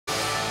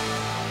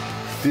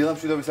დილა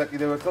მშვიდობისა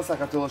კიდევ ერთხელ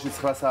საქართველოში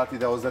 9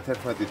 საათი და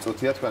 31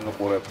 წუთია თქვენ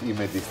უყურებთ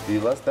იმედის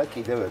დილას და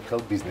კიდევ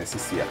ერთხელ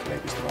ბიზნესის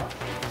სიახლეების დრო.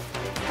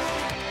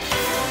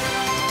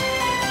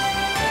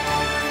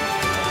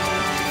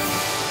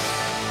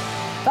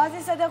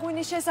 ბაზისა და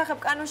ღვინის შესახებ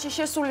კანონში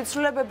შესული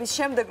ცვლილების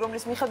შემდეგ,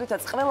 რომლის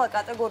მიხედვითაც ყველა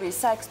კატეგორიის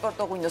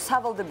საექსპორტო ღვინო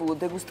სავალდებულო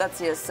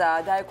დეგუსტაციას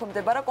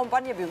დაექვემდებარა,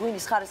 კომპანიები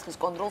ღვინის ხარისხის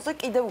კონტროლზე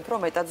კიდევ უფრო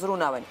მეტად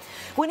ზრუნავენ.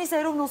 ღვინის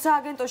ეროვნულ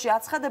სააგენტოში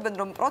აცხადებენ,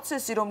 რომ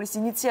პროცესი, რომლის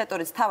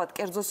ინიციატორიც თავად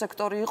კერძო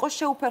სექტორი იყო,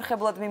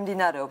 შეუფერხებლად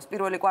მიმდინარეობს.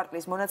 პირველი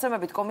კვარტლის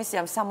მონაცემებით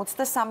კომისიამ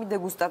 63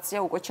 დეგუსტაცია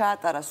უკვე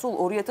ჩაატარა, სულ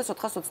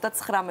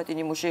 2439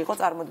 ნიმუში იყო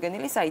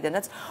წარმოდგენილი,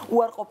 საიდანაც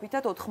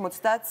უარყოფითად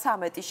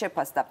 93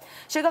 შეფასდა.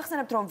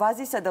 შეგახსენებთ, რომ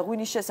ვაზისა და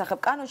ღვინის შესახებ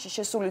კანონში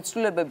შესული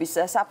ცვლილების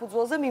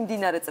საფუძველზე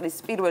მიმდინარე წლის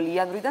 1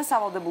 იანვრიდან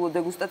სავალდებულო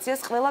დეგუსტაციას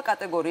ყველა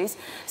კატეგორიის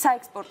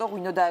საექსპორტო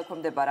ღვინო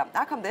დაექვემდებარა.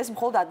 აქამდე ეს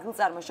მხოლოდ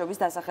ადგილწარმოშობის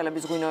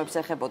დასახელების ღვინოებს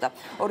ეხებოდა.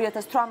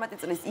 2018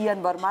 წლის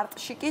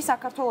იანვარ-მარტში კი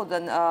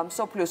საქართველოდან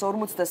მსოფლიოს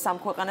 43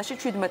 ქვეყანაში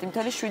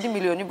 17.7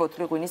 მილიონი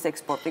ბოთლი ღვინის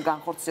ექსპორტი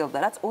განხორციელდა,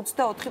 რაც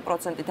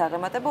 24%-ით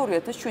აღემატება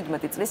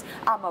 2017 წლის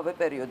ამავე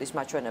პერიოდის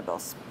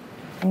მაჩვენებელს.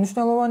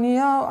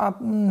 მნიშვნელოვანია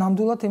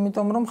ნამდვილად,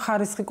 იმიტომ რომ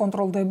ხარისხი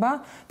კონტროლდება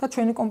და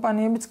ჩვენი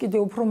კომპანიებიც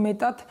კიდევ უფრო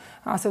მეტად,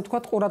 ასე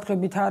ვთქვათ,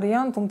 ყურადღებით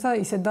არიან, თუმცა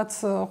ისედაც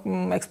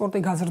ექსპორტი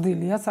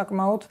გაზრდილია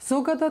საკმაოდ.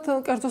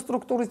 ზოგადად კერძო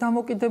სტრუქტურის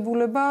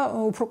დამოკიდებულება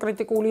უფრო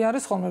კრიტიკული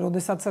არის ხოლმე,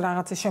 როდესაც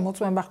რაღაცის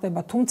შემოწმება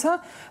ხდება, თუმცა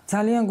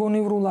ძალიან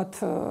გონივრულად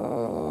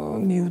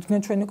მივიდნენ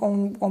ჩვენი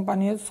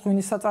კომპანიების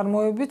ღვინის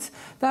საწარმოებიც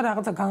და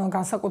რაღაცა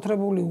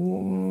განსაკუთრებული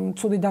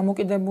ცუდი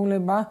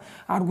დამოკიდებულება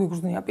არ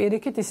გვიგრძნია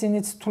პირიქით,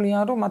 ისინიც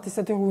თვლიან, რომ მათ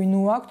ისეთი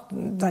ღვინო აქვს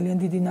ძალიან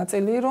დიდი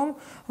ნაწილი, რომ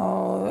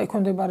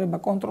ექვემდებარება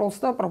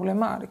კონტროლს და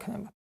პრობლემა არ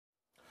იქნება.